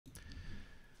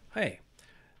Hey,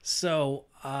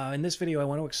 in this video, I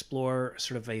want to explore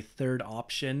sort of a third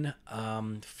option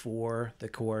for the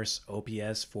course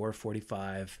OPS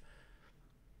 445.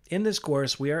 In this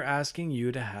course, we are asking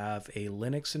you to have a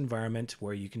Linux environment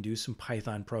where you can do some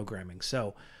Python programming.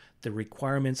 So the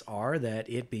requirements are that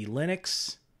it be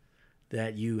Linux,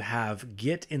 that you have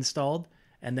Git installed,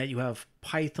 and that you have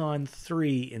Python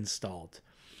 3 installed.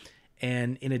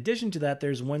 And in addition to that,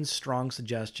 there's one strong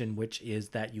suggestion, which is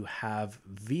that you have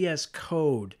VS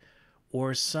Code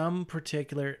or some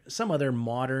other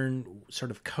modern sort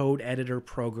of code editor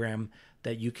program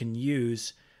that you can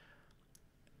use.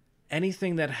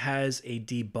 Anything that has a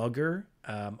debugger,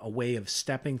 a way of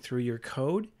stepping through your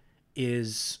code,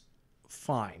 is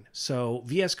fine. So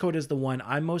VS Code is the one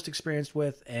I'm most experienced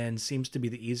with and seems to be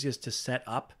the easiest to set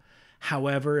up.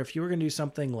 However, if you were going to do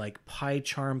something like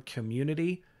PyCharm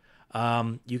Community,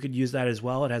 you could use that as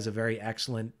well. It has a very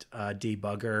excellent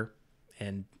debugger,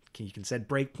 and you can set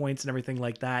breakpoints and everything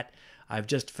like that. I've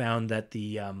just found that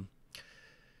the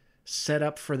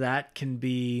setup for that can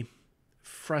be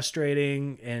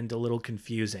frustrating and a little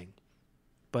confusing.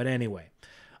 But anyway,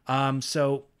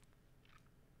 so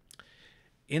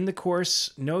in the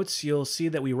course notes, you'll see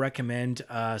that we recommend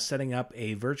setting up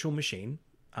a virtual machine,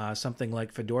 something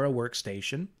like Fedora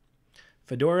Workstation.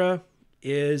 Fedora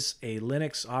is a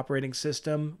Linux operating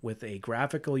system with a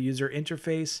graphical user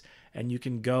interface, and you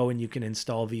can go and you can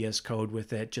install VS Code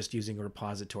with it just using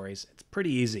repositories. It's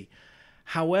pretty easy.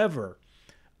 However,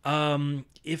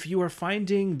 if you are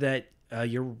finding that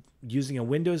you're using a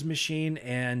Windows machine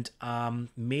and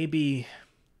maybe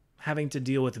having to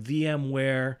deal with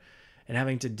VMware and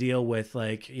having to deal with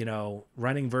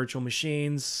running virtual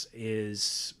machines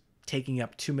is taking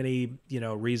up too many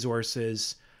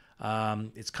resources,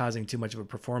 it's causing too much of a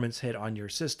performance hit on your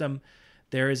system,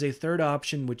 there is a third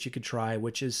option which you could try,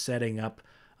 which is setting up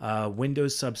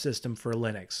Windows Subsystem for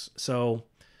Linux. So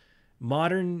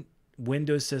modern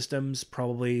Windows systems,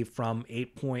 probably from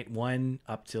 8.1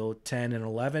 up till 10 and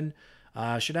 11,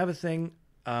 should have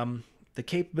the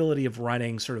capability of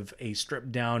running sort of a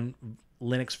stripped down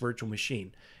Linux virtual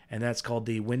machine. And that's called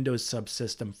the Windows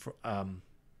Subsystem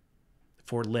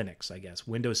for Linux, I guess.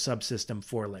 Windows Subsystem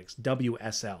for Linux,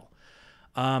 WSL.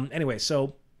 Anyway,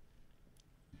 so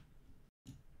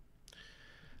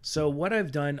what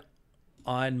I've done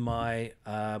on my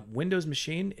Windows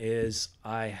machine is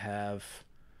I have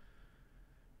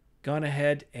gone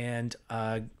ahead and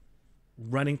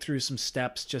running through some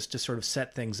steps just to sort of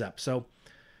set things up. So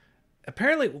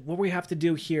apparently what we have to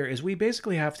do here is we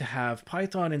basically have to have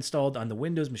Python installed on the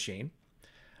Windows machine.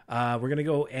 We're going to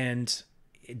go and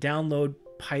download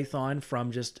Python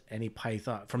from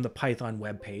from the Python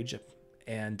web page,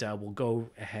 and we'll go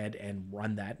ahead and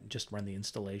run that, just run the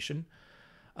installation.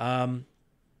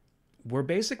 We're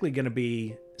basically going to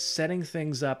be setting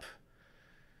things up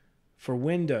for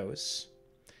Windows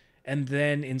and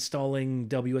then installing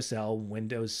WSL,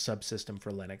 Windows Subsystem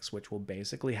for Linux, which will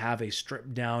basically have a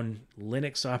stripped down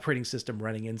Linux operating system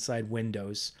running inside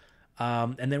Windows.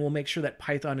 And then we'll make sure that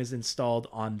Python is installed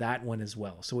on that one as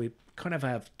well. So we kind of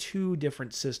have two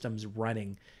different systems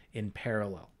running in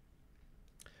parallel.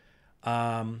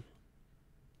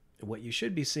 What you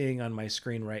should be seeing on my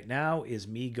screen right now is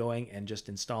me going and just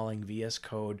installing VS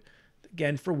Code,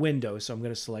 again, for Windows. So I'm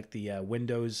going to select the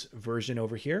Windows version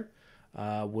over here.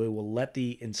 We will let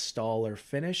the installer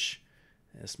finish.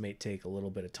 This may take a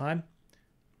little bit of time.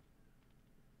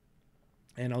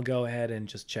 And I'll go ahead and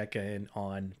just check in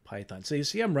on Python. So you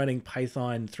see I'm running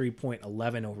Python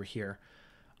 3.11 over here.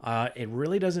 It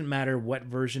really doesn't matter what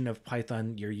version of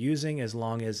Python you're using as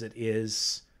long as it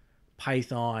is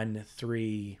Python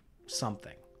 3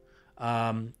 something.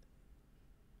 From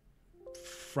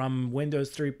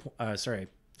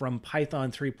from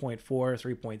Python 3.4,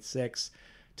 3.6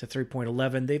 to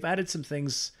 3.11, they've added some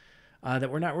things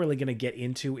that we're not really going to get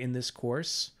into in this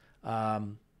course.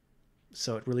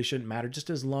 So it really shouldn't matter, just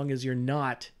as long as you're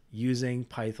not using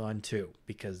Python 2,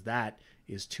 because that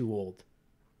is too old.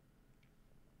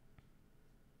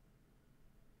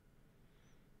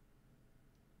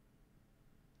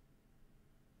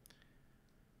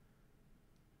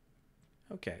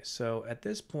 Okay, so at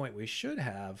this point we should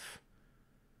have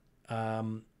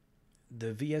the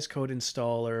VS Code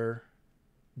installer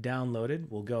downloaded.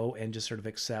 We'll go and just sort of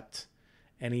accept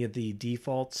any of the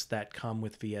defaults that come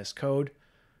with VS Code.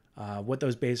 What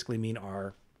those basically mean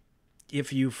are,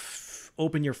 if you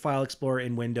open your file explorer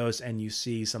in Windows and you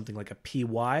see something like a py,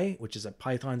 which is a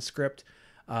Python script,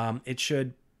 it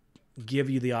should give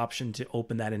you the option to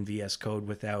open that in VS Code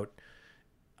without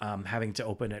having to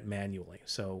open it manually.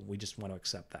 So we just want to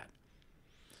accept that.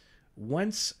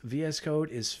 Once VS Code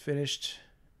is finished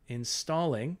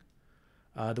installing,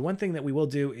 the one thing that we will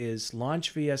do is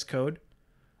launch VS Code,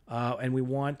 and we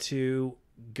want to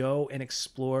go and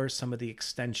explore some of the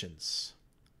extensions.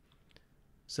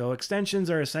 So extensions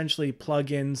are essentially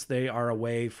plugins. They are a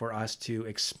way for us to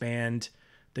expand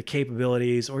the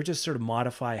capabilities or just sort of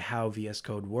modify how VS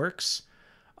Code works.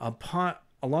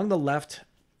 Along the left,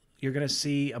 you're going to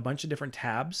see a bunch of different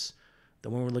tabs. The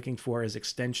one we're looking for is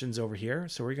extensions over here.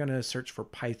 So we're going to search for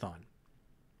Python.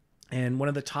 And one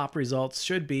of the top results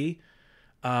should be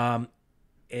an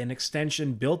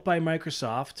extension built by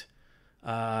Microsoft.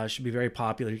 Should be very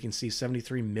popular. You can see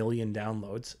 73 million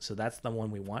downloads. So that's the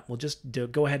one we want. We'll just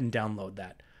go ahead and download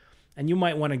that. And you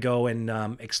might want to go and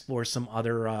explore some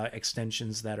other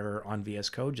extensions that are on VS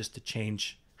Code just to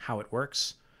change how it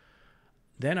works.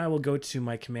 Then I will go to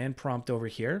my command prompt over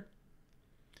here.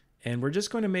 And we're just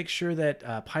going to make sure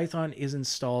that Python is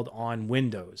installed on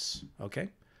Windows. Okay.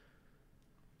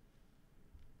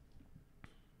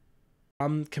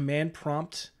 From command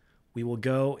prompt, we will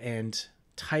go and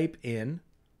type in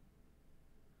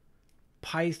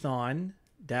Python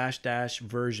 --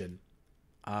 version.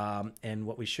 And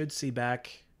what we should see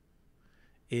back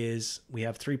is we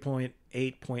have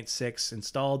 3.8.6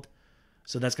 installed.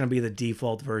 So that's going to be the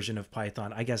default version of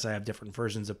Python. I guess I have different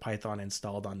versions of Python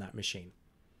installed on that machine.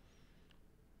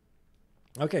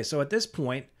 Okay, so at this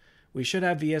point, we should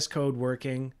have VS Code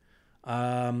working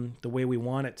the way we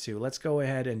want it to. Let's go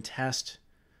ahead and test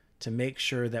to make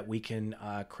sure that we can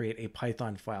create a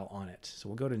Python file on it. So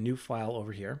we'll go to New File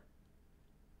over here.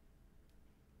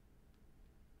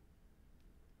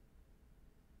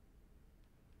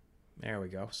 There we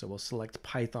go. So we'll select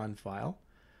Python file.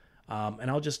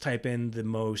 And I'll just type in the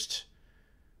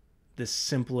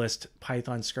simplest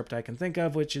Python script I can think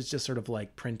of, which is just sort of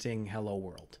like printing hello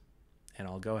world. And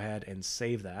I'll go ahead and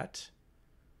save that.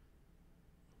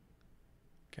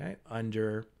 Okay,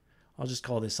 I'll just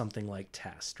call this something like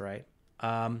test, right?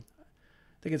 I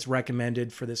think it's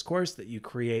recommended for this course that you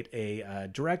create a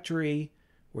directory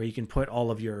where you can put all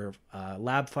of your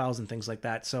lab files and things like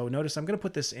that. So notice I'm going to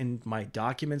put this in my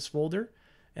documents folder,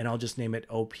 and I'll just name it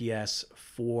OPS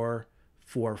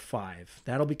 445.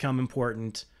 That'll become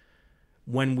important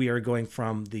when we are going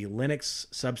from the Linux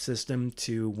subsystem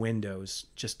to Windows,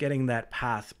 just getting that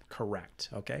path correct,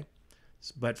 okay?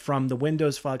 But from the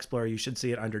Windows File Explorer, you should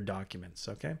see it under Documents,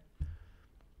 okay?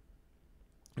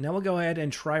 Now we'll go ahead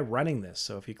and try running this.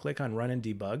 So if you click on Run and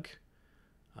Debug,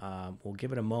 we'll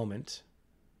give it a moment.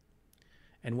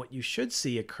 And what you should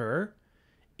see occur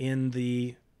in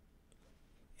the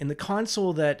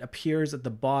console that appears at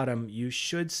the bottom, you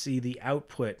should see the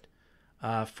output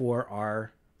for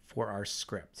our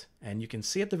script. And you can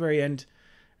see at the very end,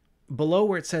 below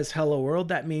where it says Hello World,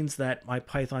 that means that my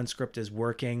Python script is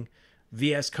working.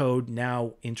 VS Code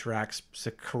now interacts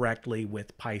correctly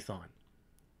with Python.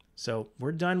 So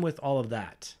we're done with all of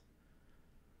that.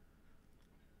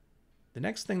 The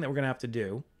next thing that we're going to have to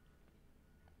do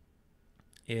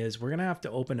is we're going to have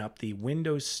to open up the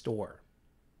Windows Store.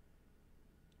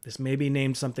 This may be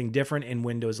named something different in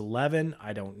Windows 11.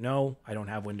 I don't know. I don't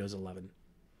have Windows 11.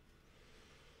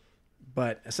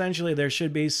 But essentially, there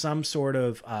should be some sort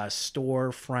of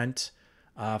storefront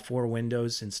for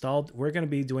Windows installed. We're going to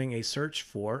be doing a search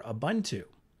for Ubuntu.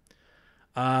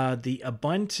 The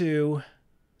Ubuntu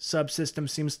subsystem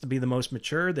seems to be the most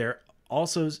mature. There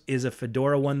also is a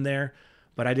Fedora one there,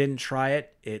 but I didn't try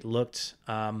it. It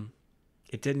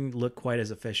didn't look quite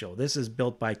as official. This is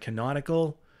built by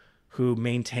Canonical, who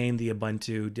maintain the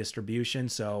Ubuntu distribution.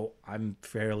 So I'm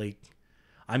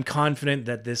confident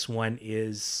that this one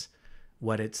is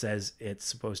what it says it's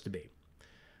supposed to be.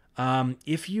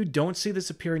 If you don't see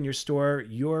this appear in your store,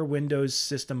 your Windows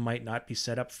system might not be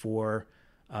set up for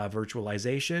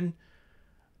virtualization.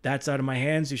 That's out of my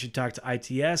hands. You should talk to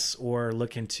ITS or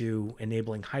look into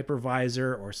enabling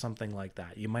hypervisor or something like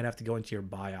that. You might have to go into your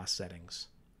BIOS settings.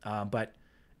 But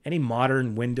any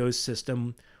modern Windows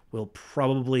system will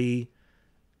probably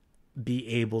be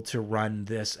able to run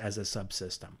this as a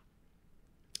subsystem.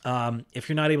 If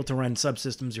you're not able to run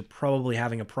subsystems, you're probably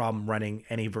having a problem running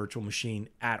any virtual machine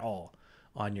at all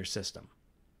on your system.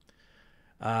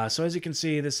 So as you can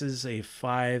see, this is a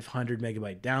 500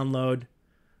 megabyte download.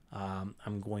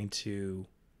 I'm going to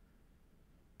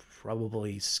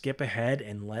probably skip ahead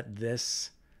and let this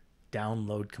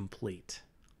download complete.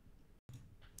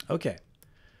 Okay.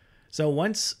 So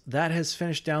once that has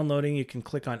finished downloading, you can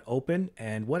click on Open,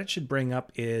 and what it should bring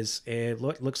up is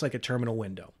looks like a terminal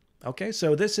window. Okay,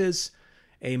 so this is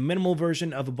a minimal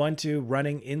version of Ubuntu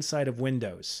running inside of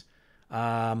Windows.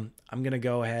 I'm going to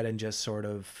go ahead and just sort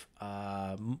of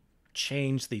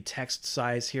change the text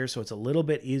size here so it's a little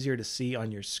bit easier to see on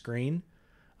your screen.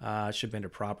 It should be under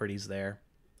properties there.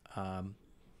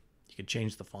 You could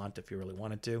change the font if you really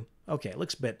wanted to. Okay, it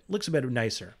looks a bit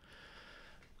nicer.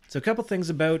 So a couple things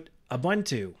about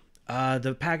Ubuntu.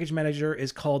 The package manager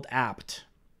is called apt.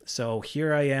 So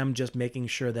here I am just making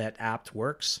sure that apt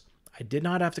works. I did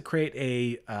not have to create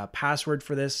a password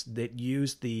for this that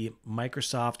used the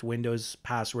Microsoft Windows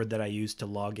password that I used to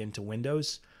log into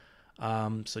Windows.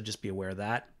 So just be aware of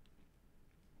that.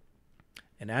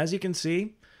 And as you can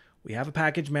see, we have a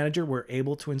package manager. We're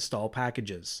able to install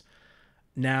packages.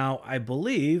 Now, I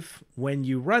believe when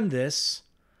you run this,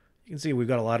 you can see we've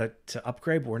got a lot to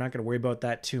upgrade, but we're not going to worry about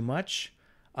that too much.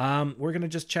 We're going to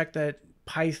just check that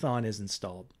Python is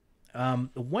installed.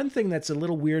 One thing that's a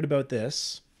little weird about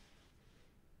this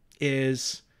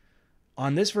is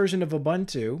on this version of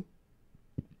Ubuntu,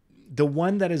 the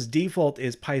one that is default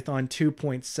is Python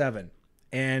 2.7,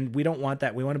 and we don't want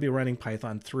that. We want to be running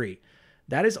Python 3.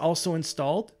 That is also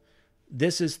installed.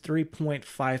 This is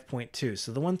 3.5.2.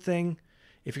 So the one thing,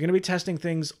 if you're going to be testing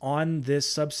things on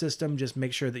this subsystem, just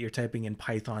make sure that you're typing in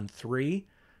Python 3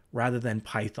 rather than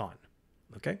Python.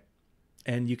 Okay?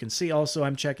 And you can see also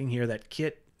I'm checking here that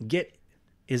Git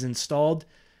is installed.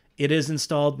 It is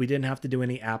installed. We didn't have to do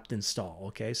any apt install.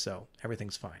 Okay, so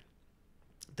everything's fine.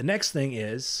 The next thing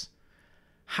is,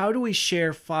 how do we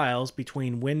share files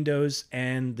between Windows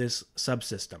and this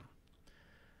subsystem?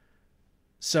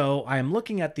 So I am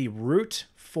looking at the root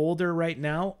folder right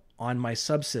now on my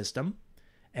subsystem.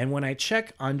 And when I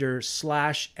check under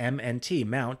 /mnt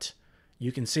mount,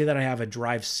 you can see that I have a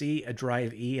drive C, a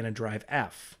drive E, and a drive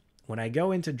F. When I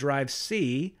go into drive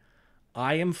C,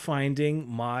 I am finding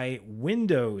my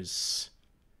Windows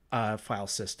file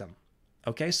system.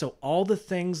 Okay, so all the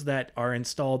things that are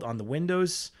installed on the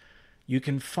Windows, you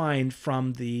can find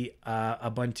from the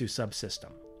Ubuntu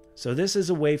subsystem. So this is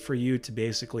a way for you to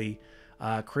basically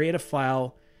create a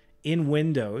file in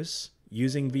Windows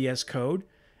using VS Code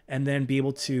and then be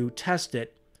able to test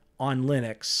it on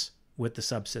Linux with the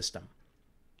subsystem.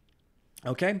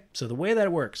 Okay, so the way that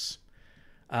it works,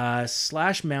 /mount/C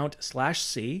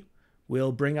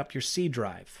will bring up your C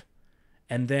drive.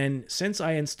 And then since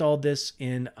I installed this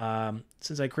in,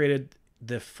 since I created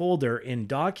the folder in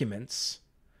Documents,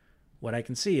 what I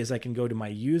can see is I can go to my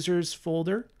users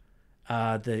folder.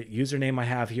 The username I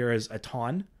have here is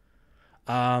Aton.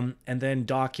 And then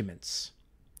Documents.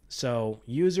 So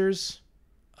users,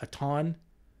 Aton,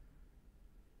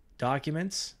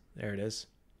 Documents, there it is.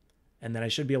 And then I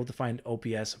should be able to find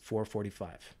OPS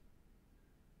 445.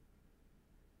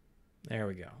 There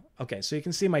we go. Okay, so you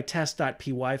can see my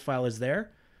test.py file is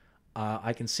there.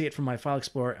 I can see it from my File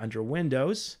Explorer under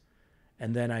Windows.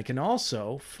 And then I can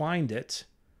also find it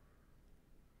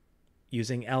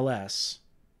using ls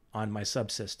on my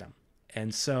subsystem.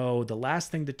 And so the last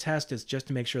thing to test is just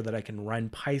to make sure that I can run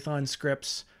Python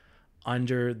scripts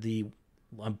under the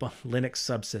Linux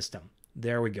subsystem.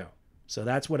 There we go. So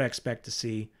that's what I expect to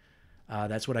see.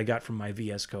 That's what I got from my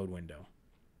VS Code window.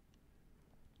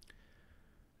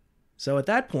 So at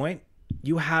that point,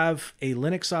 you have a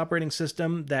Linux operating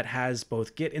system that has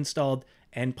both Git installed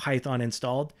and Python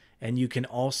installed, and you can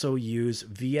also use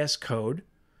VS Code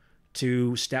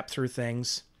to step through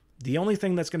things. The only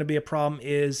thing that's going to be a problem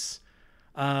is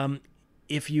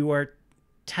if you are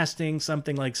testing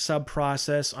something like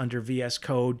subprocess under VS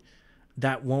Code,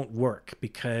 that won't work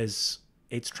because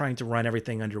it's trying to run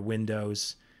everything under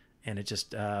Windows, and it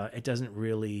just it doesn't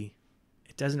really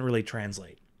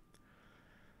translate.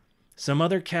 Some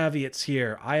other caveats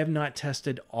here. I have not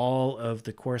tested all of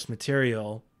the course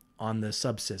material on the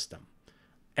subsystem.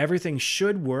 Everything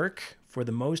should work for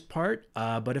the most part,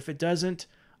 but if it doesn't,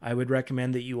 I would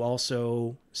recommend that you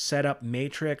also set up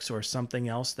Matrix or something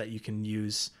else that you can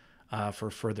use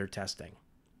for further testing.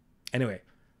 Anyway,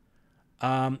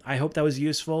 I hope that was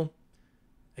useful.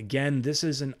 Again, this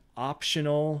is an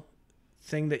optional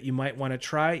thing that you might want to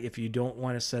try. If you don't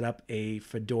want to set up a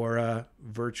Fedora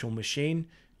virtual machine,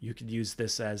 you could use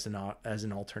this as an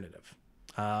alternative.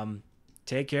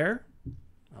 Take care.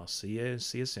 I'll see you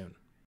soon.